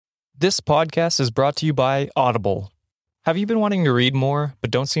This podcast is brought to you by Audible. Have you been wanting to read more,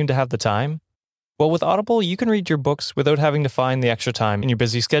 but don't seem to have the time? Well, with Audible, you can read your books without having to find the extra time in your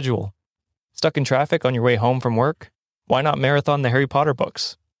busy schedule. Stuck in traffic on your way home from work? Why not marathon the Harry Potter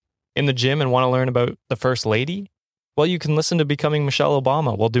books? In the gym and want to learn about the First Lady? Well, you can listen to Becoming Michelle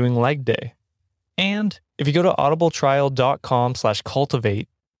Obama while doing leg day. And if you go to audibletrial.com/cultivate,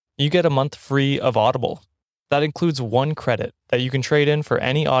 you get a month free of Audible. That includes 1 credit that you can trade in for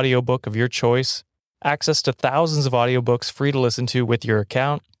any audiobook of your choice, access to thousands of audiobooks free to listen to with your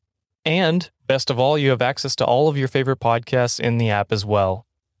account, and best of all, you have access to all of your favorite podcasts in the app as well.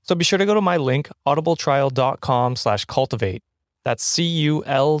 So be sure to go to my link, audibletrial.com/cultivate. That's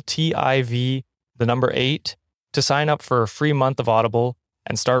CULTIV, the number 8, to sign up for a free month of Audible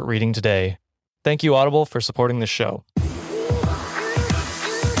and start reading today. Thank you, Audible, for supporting this show.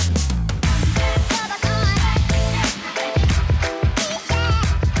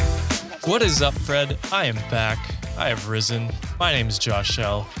 What is up, Fred? I am back. I have risen. My name is Josh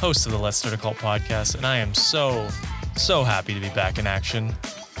Shell, host of the Let's Start a Cult podcast, and I am so happy to be back in action.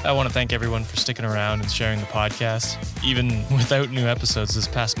 I want to thank everyone for sticking around and sharing the podcast. Even without new episodes, this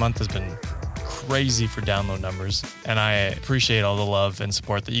past month has been crazy for download numbers, and I appreciate all the love and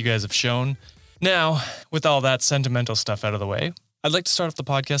support that you guys have shown. Now, with all that sentimental stuff out of the way, I'd like to start off the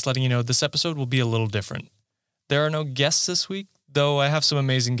podcast letting you know this episode will be a little different. There are no guests this week, though I have some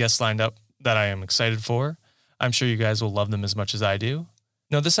amazing guests lined up that I am excited for. I'm sure you guys will love them as much as I do.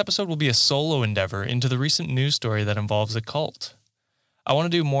 No, this episode will be a solo endeavor into the recent news story that involves a cult. I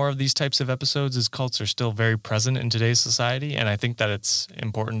want to do more of these types of episodes as cults are still very present in today's society, and I think that it's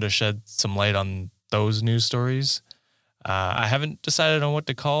important to shed some light on those news stories. I haven't decided on what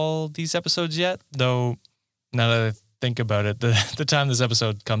to call these episodes yet, though now that I think about it, the time this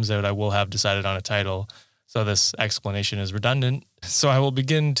episode comes out, I will have decided on a title, so this explanation is redundant. So I will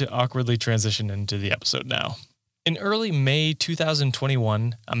begin to awkwardly transition into the episode now. In early May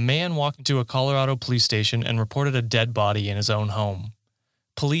 2021, a man walked into a Colorado police station and reported a dead body in his own home.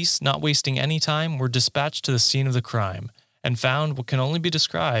 Police, not wasting any time, were dispatched to the scene of the crime and found what can only be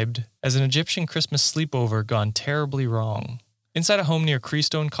described as an Egyptian Christmas sleepover gone terribly wrong. Inside a home near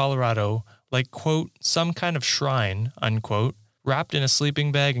Keystone, Colorado, like, quote, some kind of shrine, unquote, wrapped in a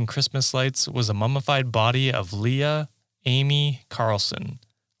sleeping bag and Christmas lights was a mummified body of Leah Amy Carlson,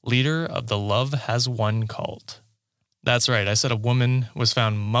 leader of the Love Has Won cult. That's right, I said a woman was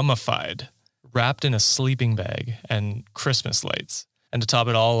found mummified, wrapped in a sleeping bag and Christmas lights. And to top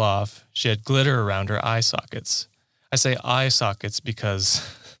it all off, she had glitter around her eye sockets. I say eye sockets because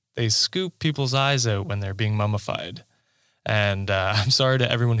they scoop people's eyes out when they're being mummified. And I'm sorry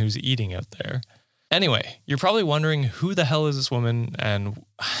to everyone who's eating out there. Anyway, you're probably wondering who the hell is this woman and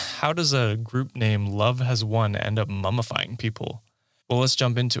how does a group named Love Has Won end up mummifying people? Well, let's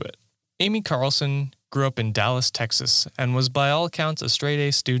jump into it. Amy Carlson grew up in Dallas, Texas, and was by all accounts a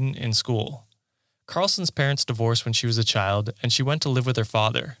straight-A student in school. Carlson's parents divorced when she was a child, and she went to live with her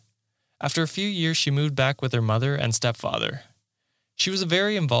father. After a few years, she moved back with her mother and stepfather. She was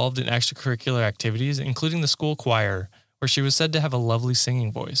very involved in extracurricular activities, including the school choir, where she was said to have a lovely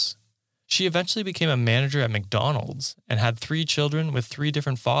singing voice. She eventually became a manager at McDonald's and had 3 children with 3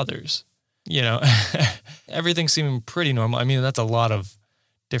 different fathers. You know, everything seeming pretty normal. I mean, that's a lot of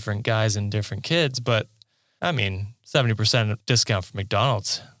different guys and different kids, but I mean, 70% discount for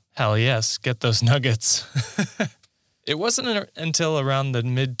McDonald's. Hell yes, get those nuggets. It wasn't until around the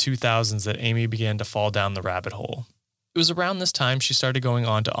mid-2000s that Amy began to fall down the rabbit hole. It was around this time she started going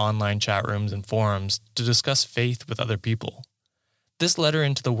on to online chat rooms and forums to discuss faith with other people. This led her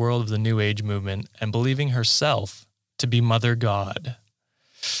into the world of the New Age movement and believing herself to be Mother God.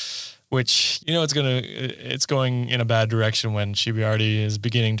 Which, you know, it's going in a bad direction when she already is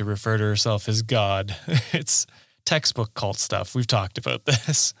beginning to refer to herself as God. It's textbook cult stuff. We've talked about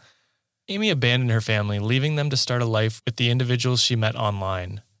this. Amy abandoned her family, leaving them to start a life with the individuals she met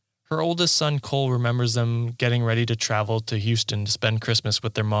online. Her oldest son, Cole, remembers them getting ready to travel to Houston to spend Christmas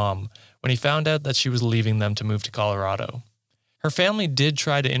with their mom when he found out that she was leaving them to move to Colorado. Her family did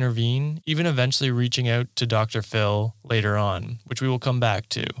try to intervene, even eventually reaching out to Dr. Phil later on, which we will come back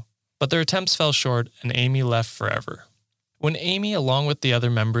to. But their attempts fell short and Amy left forever. When Amy, along with the other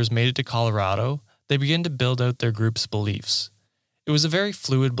members, made it to Colorado, they began to build out their group's beliefs. It was a very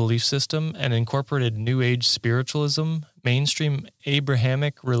fluid belief system and incorporated New Age spiritualism, mainstream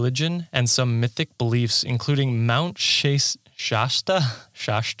Abrahamic religion, and some mythic beliefs, including Mount Shasta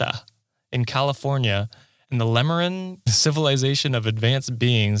in California, and the Lemurian civilization of advanced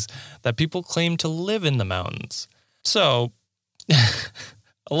beings that people claim to live in the mountains. So,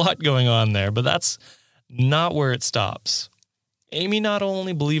 a lot going on there, but that's not where it stops. Amy not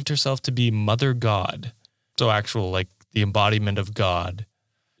only believed herself to be Mother God, so actual like the embodiment of God,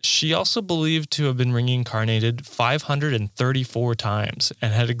 she also believed to have been reincarnated 534 times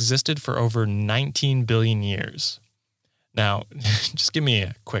and had existed for over 19 billion years. Now, just give me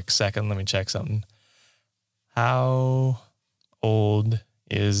a quick second. Let me check something. How old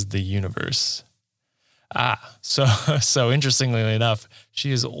is the universe? So interestingly enough,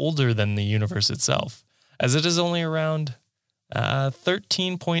 she is older than the universe itself, as it is only around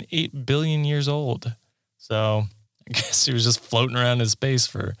 13.8 billion years old. So I guess she was just floating around in space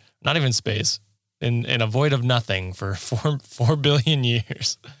for, not even space, in a void of nothing for 4 billion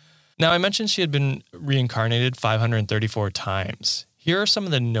years. Now, I mentioned she had been reincarnated 534 times. Here are some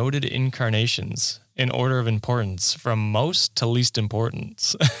of the noted incarnations in order of importance, from most to least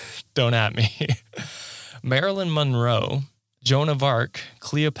importance. Don't at me. Marilyn Monroe, Joan of Arc,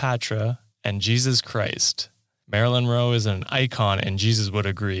 Cleopatra, and Jesus Christ. Marilyn Monroe is an icon, and Jesus would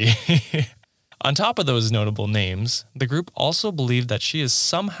agree. On top of those notable names, the group also believed that she is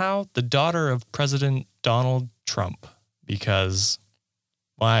somehow the daughter of President Donald Trump. Because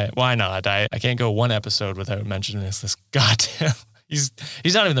why not? I can't go one episode without mentioning this goddamn... He's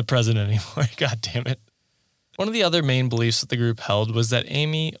not even the president anymore. God damn it. One of the other main beliefs that the group held was that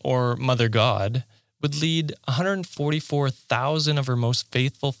Amy, or Mother God, would lead 144,000 of her most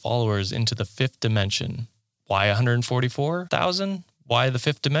faithful followers into the fifth dimension. Why 144,000? Why the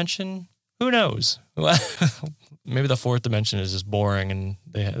fifth dimension? Who knows? Maybe the fourth dimension is just boring and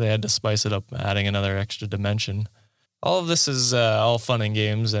they had to spice it up, adding another extra dimension. All of this is all fun and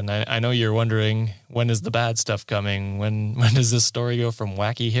games, and I know you're wondering, when is the bad stuff coming? When does this story go from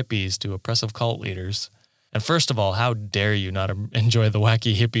wacky hippies to oppressive cult leaders? And first of all, how dare you not enjoy the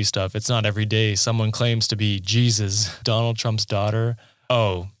wacky hippie stuff? It's not every day someone claims to be Jesus, Donald Trump's daughter.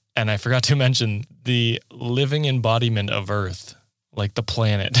 Oh, and I forgot to mention the living embodiment of Earth, like the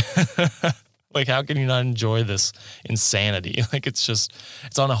planet. Like, how can you not enjoy this insanity? Like, it's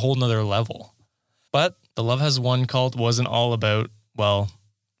on a whole nother level. But the Love Has Won cult wasn't all about, well,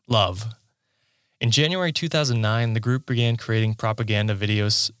 love. In January 2009, the group began creating propaganda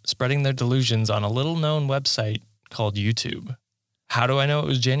videos, spreading their delusions on a little-known website called YouTube. How do I know it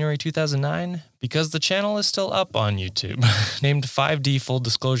was January 2009? Because the channel is still up on YouTube. Named 5D Full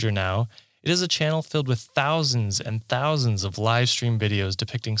Disclosure now, it is a channel filled with thousands and thousands of live stream videos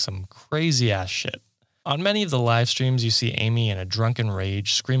depicting some crazy-ass shit. On many of the live streams, you see Amy in a drunken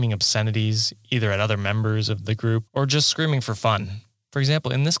rage, screaming obscenities, either at other members of the group or just screaming for fun. For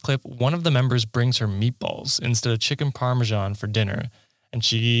example, in this clip, one of the members brings her meatballs instead of chicken parmesan for dinner, and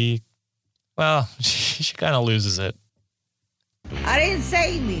she kind of loses it. I didn't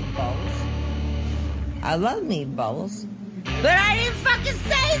say meatballs. I love meatballs. But I didn't fucking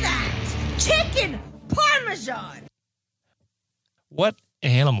say that! Chicken parmesan! What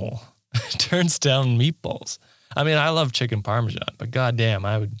animal turns down meatballs? I mean, I love chicken parmesan, but goddamn,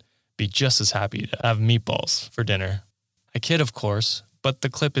 I would be just as happy to have meatballs for dinner. I kid, of course, but the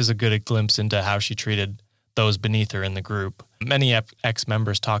clip is a good glimpse into how she treated those beneath her in the group. Many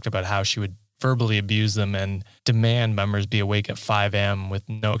ex-members talked about how she would verbally abuse them and demand members be awake at 5 a.m. with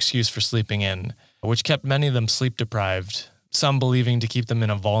no excuse for sleeping in, which kept many of them sleep-deprived, some believing to keep them in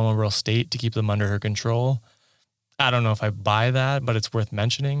a vulnerable state to keep them under her control. I don't know if I buy that, but it's worth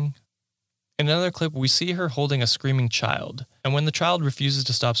mentioning. In another clip, we see her holding a screaming child, and when the child refuses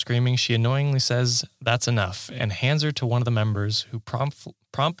to stop screaming, she annoyingly says, "That's enough," and hands her to one of the members who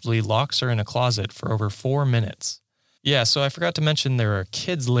promptly locks her in a closet for over 4 minutes. Yeah, so I forgot to mention there are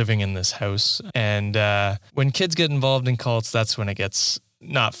kids living in this house, and when kids get involved in cults, that's when it gets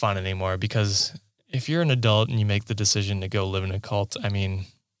not fun anymore, because if you're an adult and you make the decision to go live in a cult, I mean,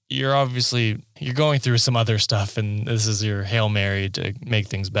 you're going through some other stuff, and this is your Hail Mary to make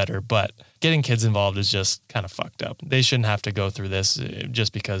things better, but getting kids involved is just kind of fucked up. They shouldn't have to go through this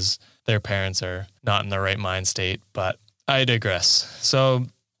just because their parents are not in the right mind state, but I digress. So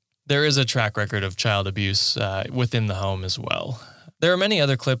there is a track record of child abuse within the home as well. There are many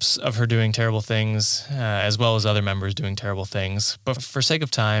other clips of her doing terrible things, as well as other members doing terrible things. But for sake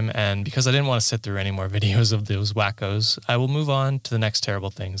of time, and because I didn't want to sit through any more videos of those wackos, I will move on to the next terrible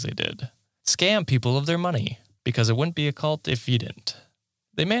things they did. Scam people of their money, because it wouldn't be a cult if you didn't.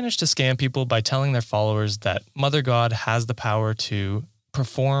 They managed to scam people by telling their followers that Mother God has the power to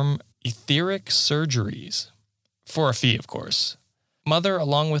perform etheric surgeries, for a fee, of course. Mother,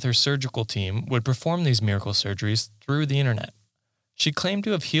 along with her surgical team, would perform these miracle surgeries through the internet. She claimed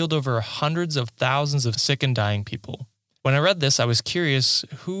to have healed over hundreds of thousands of sick and dying people. When I read this, I was curious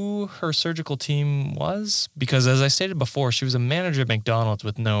who her surgical team was, because as I stated before, she was a manager at McDonald's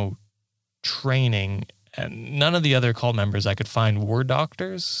with no training And none of the other cult members I could find were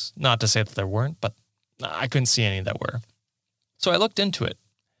doctors. Not to say that there weren't, but I couldn't see any that were. So I looked into it,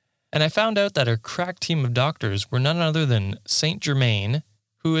 and I found out that her crack team of doctors were none other than Saint Germain,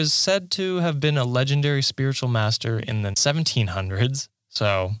 who is said to have been a legendary spiritual master in the 1700s,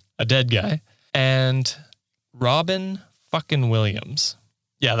 so a dead guy, and Robin fucking Williams.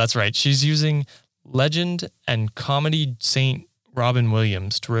 Yeah, that's right. She's using legend and comedy Saint Robin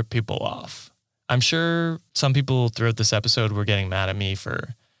Williams to rip people off. I'm sure some people throughout this episode were getting mad at me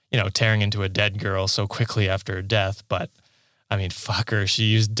for, tearing into a dead girl so quickly after her death, but I mean, fuck her. She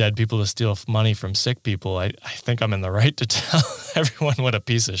used dead people to steal money from sick people. I think I'm in the right to tell everyone what a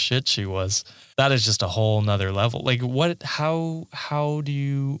piece of shit she was. That is just a whole nother level. Like, how do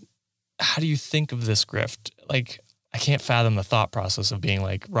you think of this grift? Like, I can't fathom the thought process of being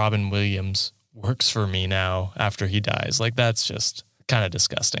like, Robin Williams works for me now after he dies. Like, that's just kind of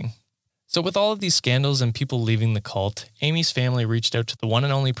disgusting. So with all of these scandals and people leaving the cult, Amy's family reached out to the one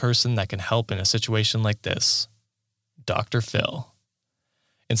and only person that can help in a situation like this. Dr. Phil.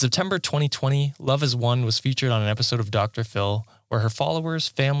 In September 2020, Love Is One was featured on an episode of Dr. Phil where her followers,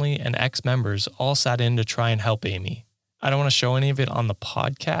 family, and ex-members all sat in to try and help Amy. I don't want to show any of it on the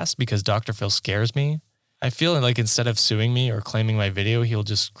podcast because Dr. Phil scares me. I feel like instead of suing me or claiming my video, he'll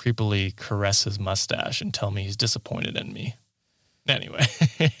just creepily caress his mustache and tell me he's disappointed in me. Anyway,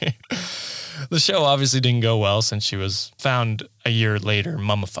 the show obviously didn't go well since she was found a year later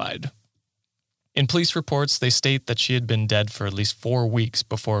mummified. In police reports, they state that she had been dead for at least 4 weeks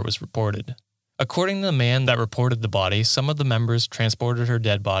before it was reported. According to the man that reported the body, some of the members transported her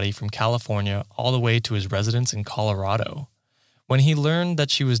dead body from California all the way to his residence in Colorado. When he learned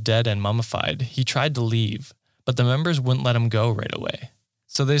that she was dead and mummified, he tried to leave, but the members wouldn't let him go right away.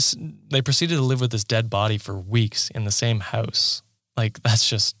 So they proceeded to live with this dead body for weeks in the same house. Like, that's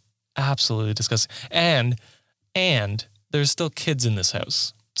just absolutely disgusting. And there's still kids in this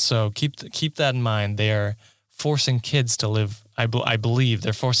house. So keep that in mind. They are forcing kids to live. I believe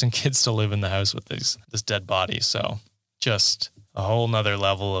they're forcing kids to live in the house with this dead body. So just a whole nother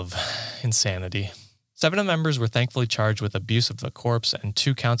level of insanity. 7 of the members were thankfully charged with abuse of the corpse and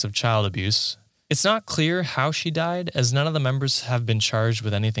 2 counts of child abuse. It's not clear how she died, as none of the members have been charged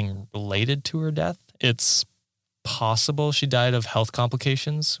with anything related to her death. It's possible she died of health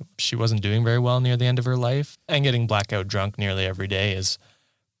complications. She wasn't doing very well near the end of her life, and getting blackout drunk nearly every day is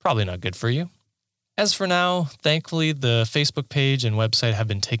probably not good for you. As for now, thankfully, the Facebook page and website have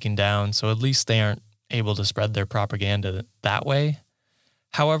been taken down, so at least they aren't able to spread their propaganda that way.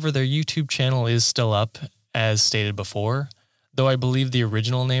 However, their YouTube channel is still up, as stated before, though I believe the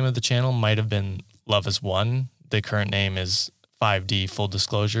original name of the channel might have been Love Is One. The current name is 5D Full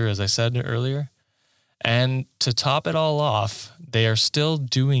Disclosure, as I said earlier. And to top it all off, they are still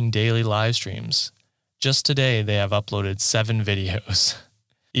doing daily live streams. Just today, they have uploaded 7 videos.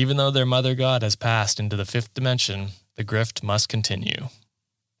 Even though their mother god has passed into the 5th dimension, the grift must continue.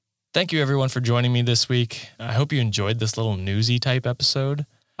 Thank you everyone for joining me this week. I hope you enjoyed this little newsy type episode.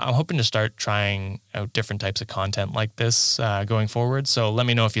 I'm hoping to start trying out different types of content like this going forward, so let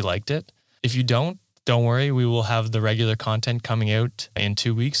me know if you liked it. If you don't worry, we will have the regular content coming out in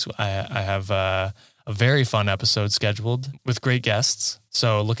 2 weeks. I have a very fun episode scheduled with great guests,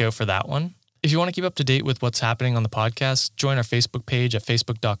 so look out for that one. If you want to keep up to date with what's happening on the podcast, join our Facebook page at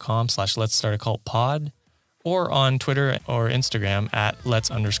facebook.com/letstartacultpod or on Twitter or Instagram at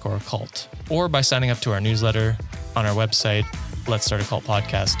lets_cult, or by signing up to our newsletter on our website,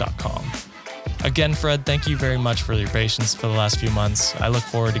 letstartacultpodcast.com. Again, Fred, thank you very much for your patience for the last few months. I look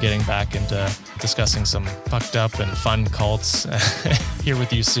forward to getting back into discussing some fucked up and fun cults here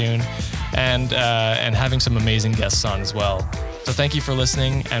with you soon, and having some amazing guests on as well. So thank you for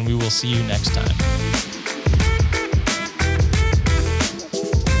listening, and we will see you next time.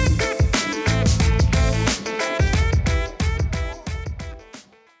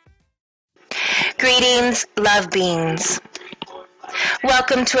 Greetings, love beings.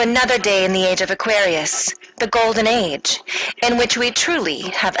 Welcome to another day in the age of Aquarius, the golden age, in which we truly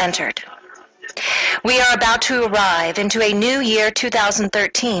have entered. We are about to arrive into a new year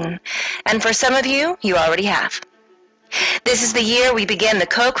 2013, and for some of you, you already have. This is the year we begin the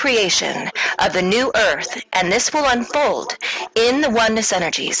co-creation of the new earth, and this will unfold in the oneness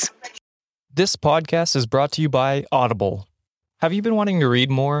energies. This podcast is brought to you by Audible. Have you been wanting to read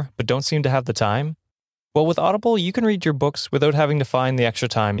more, but don't seem to have the time? Well, with Audible, you can read your books without having to find the extra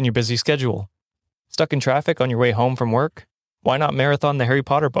time in your busy schedule. Stuck in traffic on your way home from work? Why not marathon the Harry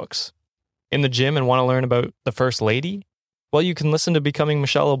Potter books? In the gym and want to learn about the First Lady? Well, you can listen to Becoming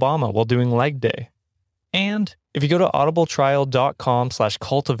Michelle Obama while doing leg day. And if you go to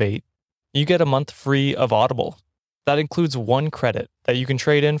audibletrial.com/cultivate, you get a month free of Audible. That includes 1 credit that you can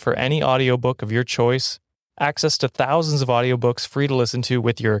trade in for any audiobook of your choice, access to thousands of audiobooks free to listen to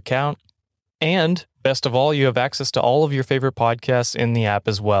with your account, and best of all, you have access to all of your favorite podcasts in the app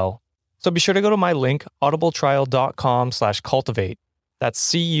as well. So be sure to go to my link, audibletrial.com/cultivate.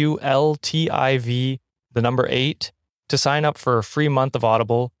 That's CULTIV, the number 8, to sign up for a free month of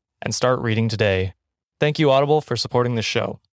Audible and start reading today. Thank you, Audible, for supporting the show.